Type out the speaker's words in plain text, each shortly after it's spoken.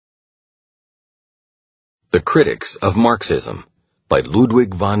The Critics of Marxism by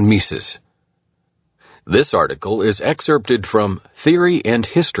Ludwig von Mises. This article is excerpted from Theory and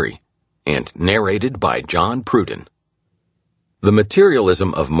History and narrated by John Pruden. The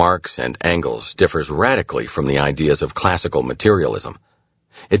materialism of Marx and Engels differs radically from the ideas of classical materialism.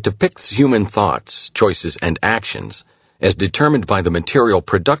 It depicts human thoughts, choices, and actions as determined by the material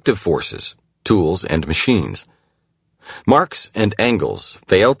productive forces, tools, and machines. Marx and Engels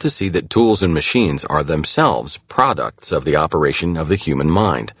failed to see that tools and machines are themselves products of the operation of the human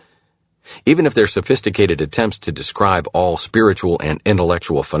mind. Even if their sophisticated attempts to describe all spiritual and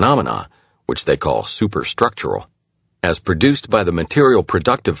intellectual phenomena, which they call superstructural, as produced by the material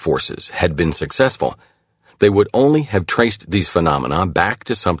productive forces had been successful, they would only have traced these phenomena back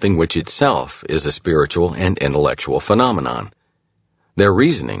to something which itself is a spiritual and intellectual phenomenon. Their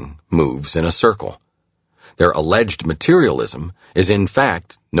reasoning moves in a circle. Their alleged materialism is in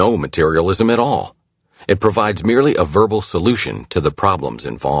fact no materialism at all. It provides merely a verbal solution to the problems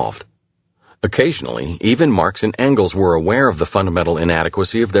involved. Occasionally, even Marx and Engels were aware of the fundamental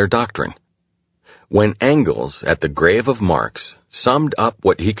inadequacy of their doctrine. When Engels, at the grave of Marx, summed up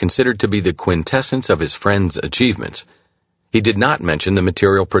what he considered to be the quintessence of his friend's achievements, he did not mention the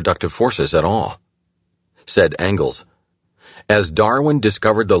material productive forces at all. Said Engels, "As Darwin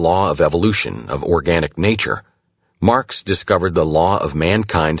discovered the law of evolution of organic nature, Marx discovered the law of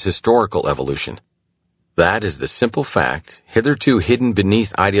mankind's historical evolution. That is the simple fact, hitherto hidden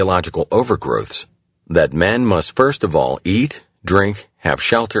beneath ideological overgrowths, that men must first of all eat, drink, have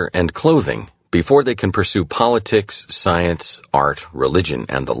shelter, and clothing before they can pursue politics, science, art, religion,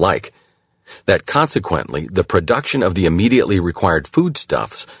 and the like. That consequently the production of the immediately required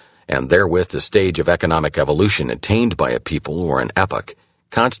foodstuffs, and therewith the stage of economic evolution attained by a people or an epoch,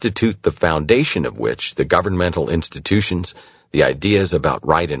 constitute the foundation of which the governmental institutions, the ideas about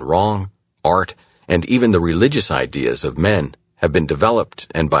right and wrong, art, and even the religious ideas of men have been developed,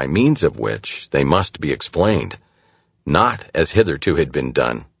 and by means of which they must be explained, not, as hitherto had been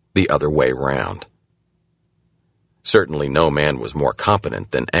done, the other way round." Certainly no man was more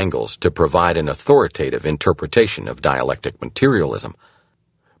competent than Engels to provide an authoritative interpretation of dialectic materialism.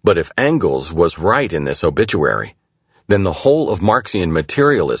 But if Engels was right in this obituary, then the whole of Marxian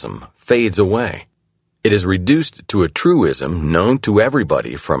materialism fades away. It is reduced to a truism known to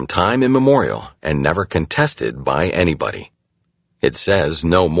everybody from time immemorial and never contested by anybody. It says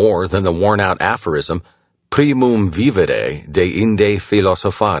no more than the worn-out aphorism, primum vivere de inde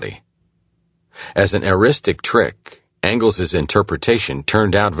philosophari. As an heuristic trick, Engels's interpretation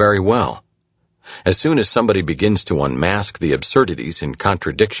turned out very well. As soon as somebody begins to unmask the absurdities and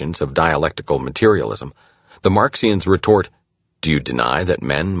contradictions of dialectical materialism, the Marxians retort, "Do you deny that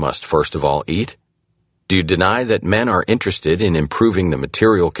men must first of all eat? Do you deny that men are interested in improving the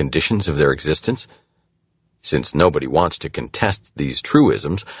material conditions of their existence?" Since nobody wants to contest these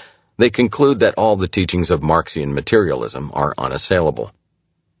truisms, they conclude that all the teachings of Marxian materialism are unassailable.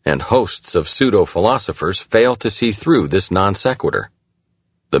 And hosts of pseudo-philosophers fail to see through this non sequitur.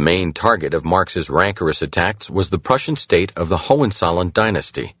 The main target of Marx's rancorous attacks was the Prussian state of the Hohenzollern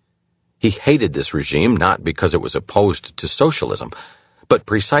dynasty. He hated this regime not because it was opposed to socialism, but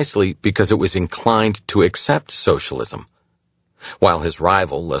precisely because it was inclined to accept socialism. While his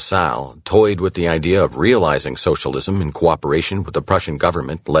rival, Lassalle, toyed with the idea of realizing socialism in cooperation with the Prussian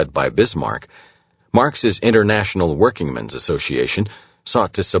government led by Bismarck, Marx's International Workingmen's Association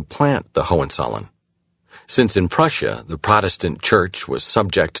sought to supplant the Hohenzollern. Since in Prussia the Protestant Church was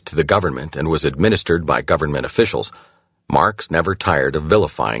subject to the government and was administered by government officials, Marx never tired of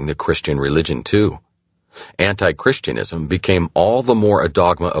vilifying the Christian religion too. Anti-Christianism became all the more a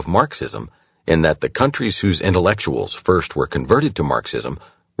dogma of Marxism in that the countries whose intellectuals first were converted to Marxism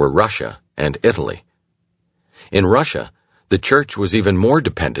were Russia and Italy. In Russia, the Church was even more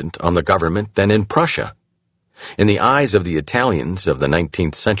dependent on the government than in Prussia. In the eyes of the Italians of the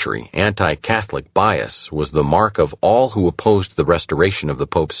 19th century, anti-Catholic bias was the mark of all who opposed the restoration of the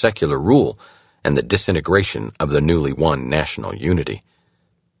Pope's secular rule and the disintegration of the newly won national unity.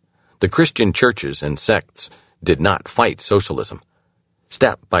 The Christian churches and sects did not fight socialism.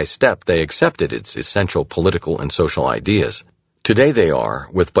 Step by step they accepted its essential political and social ideas. Today they are,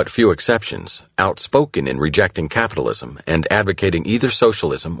 with but few exceptions, outspoken in rejecting capitalism and advocating either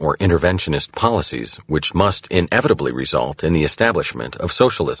socialism or interventionist policies which must inevitably result in the establishment of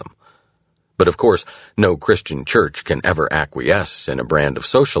socialism. But of course, no Christian church can ever acquiesce in a brand of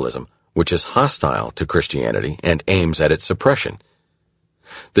socialism which is hostile to Christianity and aims at its suppression.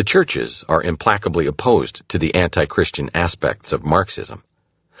 The churches are implacably opposed to the anti-Christian aspects of Marxism.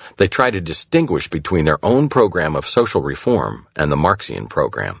 They try to distinguish between their own program of social reform and the Marxian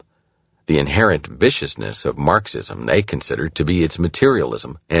program. the inherent viciousness of Marxism they considered to be its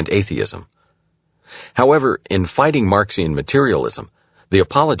materialism and atheism. However, in fighting Marxian materialism, the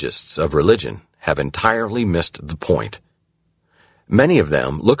apologists of religion have entirely missed the point. Many of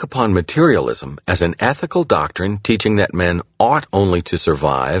them look upon materialism as an ethical doctrine teaching that men ought only to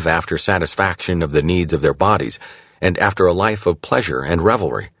survive after satisfaction of the needs of their bodies and after a life of pleasure and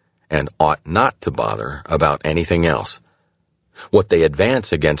revelry, and ought not to bother about anything else. What they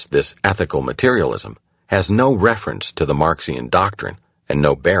advance against this ethical materialism has no reference to the Marxian doctrine and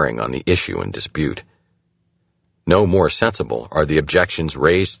no bearing on the issue in dispute. No more sensible are the objections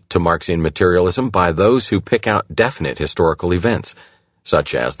raised to Marxian materialism by those who pick out definite historical events,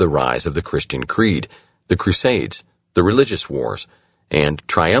 such as the rise of the Christian creed, the Crusades, the religious wars, and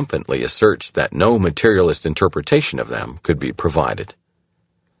triumphantly asserts that no materialist interpretation of them could be provided.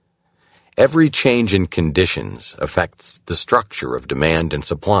 Every change in conditions affects the structure of demand and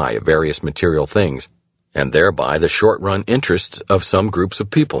supply of various material things, and thereby the short-run interests of some groups of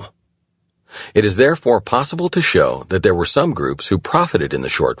people. It is therefore possible to show that there were some groups who profited in the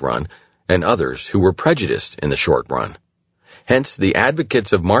short run and others who were prejudiced in the short run. Hence, the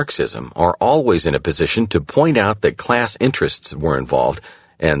advocates of Marxism are always in a position to point out that class interests were involved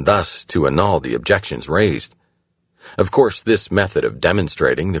and thus to annul the objections raised. Of course, this method of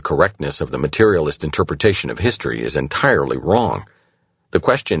demonstrating the correctness of the materialist interpretation of history is entirely wrong. The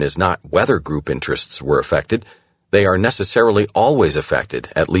question is not whether group interests were affected. They are necessarily always affected,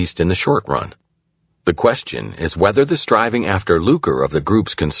 at least in the short run. The question is whether the striving after lucre of the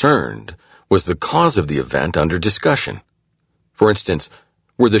groups concerned was the cause of the event under discussion. For instance,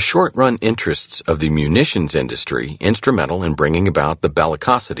 were the short-run interests of the munitions industry instrumental in bringing about the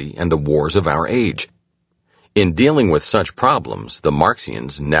bellicosity and the wars of our age? In dealing with such problems, the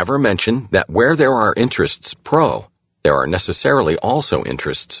Marxians never mention that where there are interests pro, there are necessarily also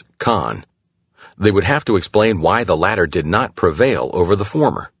interests con. They would have to explain why the latter did not prevail over the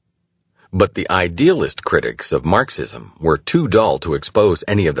former. But the idealist critics of Marxism were too dull to expose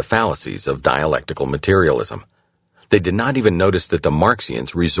any of the fallacies of dialectical materialism. They did not even notice that the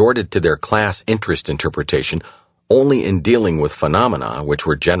Marxians resorted to their class interest interpretation only in dealing with phenomena which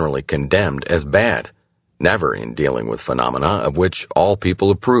were generally condemned as bad, never in dealing with phenomena of which all people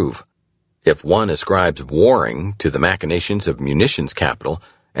approve. If one ascribes warring to the machinations of munitions capital,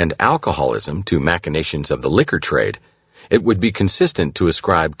 and alcoholism to machinations of the liquor trade, it would be consistent to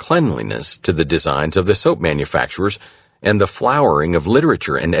ascribe cleanliness to the designs of the soap manufacturers and the flowering of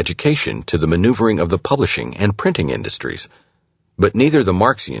literature and education to the maneuvering of the publishing and printing industries. But neither the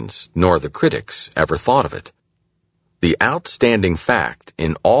Marxians nor the critics ever thought of it. The outstanding fact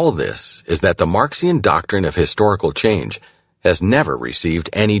in all this is that the Marxian doctrine of historical change has never received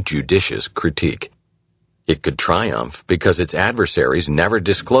any judicious critique. It could triumph because its adversaries never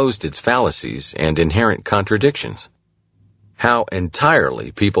disclosed its fallacies and inherent contradictions. How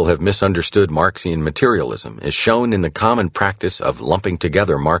entirely people have misunderstood Marxian materialism is shown in the common practice of lumping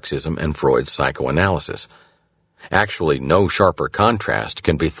together Marxism and Freud's psychoanalysis. Actually, no sharper contrast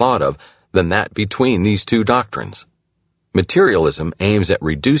can be thought of than that between these two doctrines. Materialism aims at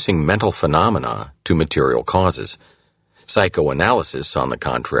reducing mental phenomena to material causes. Psychoanalysis, on the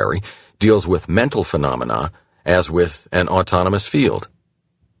contrary, deals with mental phenomena as with an autonomous field.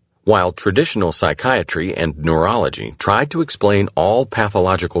 While traditional psychiatry and neurology tried to explain all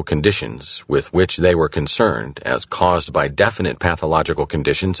pathological conditions with which they were concerned as caused by definite pathological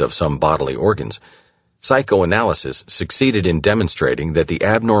conditions of some bodily organs, psychoanalysis succeeded in demonstrating that the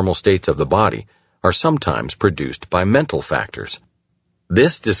abnormal states of the body are sometimes produced by mental factors.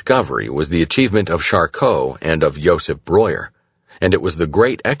 This discovery was the achievement of Charcot and of Joseph Breuer, and it was the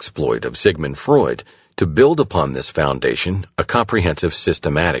great exploit of Sigmund Freud to build upon this foundation a comprehensive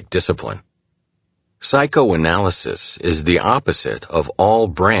systematic discipline. Psychoanalysis is the opposite of all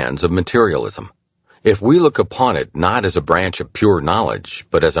brands of materialism. If we look upon it not as a branch of pure knowledge,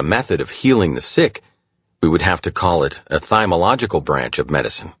 but as a method of healing the sick, we would have to call it a thymological branch of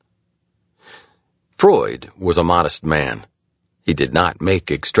medicine. Freud was a modest man. He did not make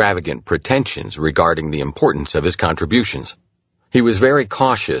extravagant pretensions regarding the importance of his contributions. He was very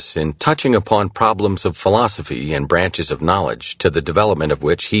cautious in touching upon problems of philosophy and branches of knowledge to the development of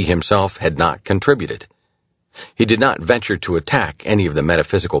which he himself had not contributed. He did not venture to attack any of the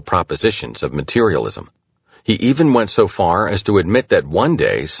metaphysical propositions of materialism. He even went so far as to admit that one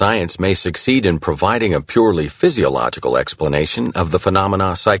day science may succeed in providing a purely physiological explanation of the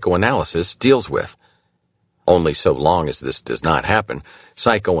phenomena psychoanalysis deals with. Only so long as this does not happen,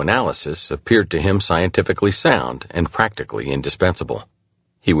 psychoanalysis appeared to him scientifically sound and practically indispensable.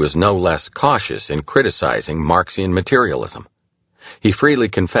 He was no less cautious in criticizing Marxian materialism. He freely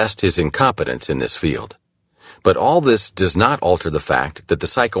confessed his incompetence in this field. But all this does not alter the fact that the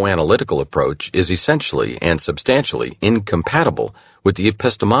psychoanalytical approach is essentially and substantially incompatible with the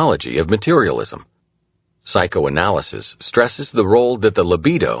epistemology of materialism. Psychoanalysis stresses the role that the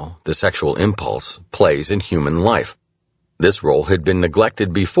libido, the sexual impulse, plays in human life. This role had been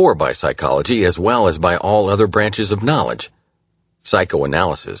neglected before by psychology as well as by all other branches of knowledge.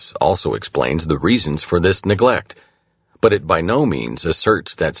 Psychoanalysis also explains the reasons for this neglect, but it by no means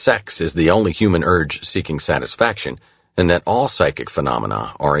asserts that sex is the only human urge seeking satisfaction and that all psychic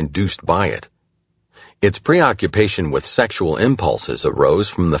phenomena are induced by it. Its preoccupation with sexual impulses arose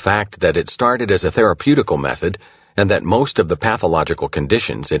from the fact that it started as a therapeutical method and that most of the pathological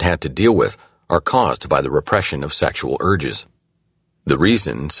conditions it had to deal with are caused by the repression of sexual urges. The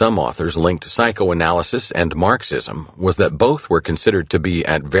reason some authors linked psychoanalysis and Marxism was that both were considered to be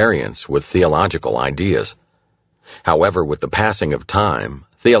at variance with theological ideas. However, with the passing of time,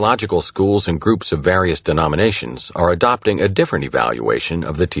 theological schools and groups of various denominations are adopting a different evaluation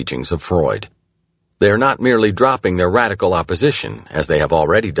of the teachings of Freud. They are not merely dropping their radical opposition, as they have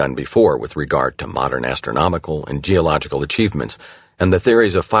already done before with regard to modern astronomical and geological achievements and the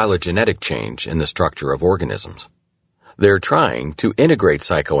theories of phylogenetic change in the structure of organisms. They are trying to integrate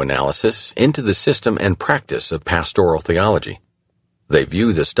psychoanalysis into the system and practice of pastoral theology. They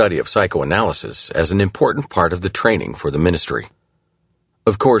view the study of psychoanalysis as an important part of the training for the ministry.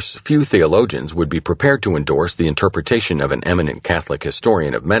 Of course, few theologians would be prepared to endorse the interpretation of an eminent Catholic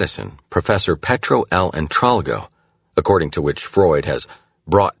historian of medicine, Professor Petro L. Entralgo, according to which Freud has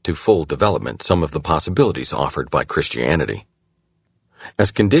brought to full development some of the possibilities offered by Christianity.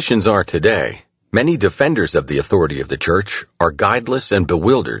 As conditions are today, many defenders of the authority of the Church are guideless and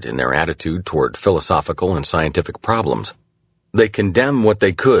bewildered in their attitude toward philosophical and scientific problems. They condemn what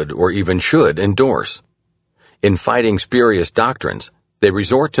they could or even should endorse. In fighting spurious doctrines, they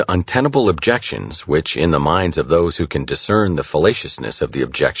resort to untenable objections which, in the minds of those who can discern the fallaciousness of the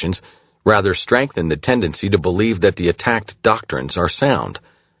objections, rather strengthen the tendency to believe that the attacked doctrines are sound.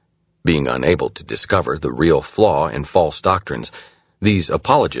 Being unable to discover the real flaw in false doctrines, these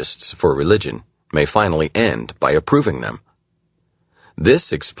apologists for religion may finally end by approving them.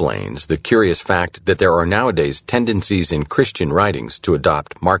 This explains the curious fact that there are nowadays tendencies in Christian writings to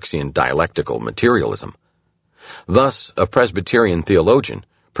adopt Marxian dialectical materialism. Thus, a Presbyterian theologian,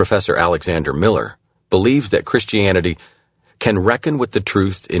 Professor Alexander Miller, believes that Christianity can reckon with the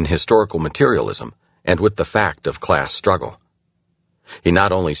truth in historical materialism and with the fact of class struggle. He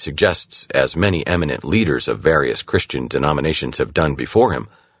not only suggests, as many eminent leaders of various Christian denominations have done before him,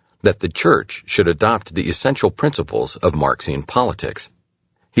 that the Church should adopt the essential principles of Marxian politics.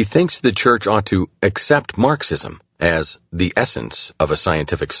 He thinks the Church ought to accept Marxism as the essence of a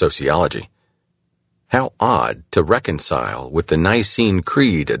scientific sociology. How odd to reconcile with the Nicene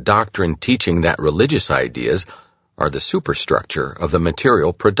Creed a doctrine teaching that religious ideas are the superstructure of the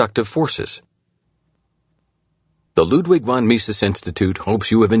material productive forces. The Ludwig von Mises Institute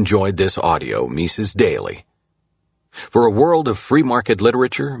hopes you have enjoyed this audio Mises Daily. For a world of free market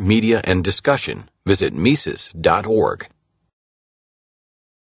literature, media, and discussion, visit Mises.org.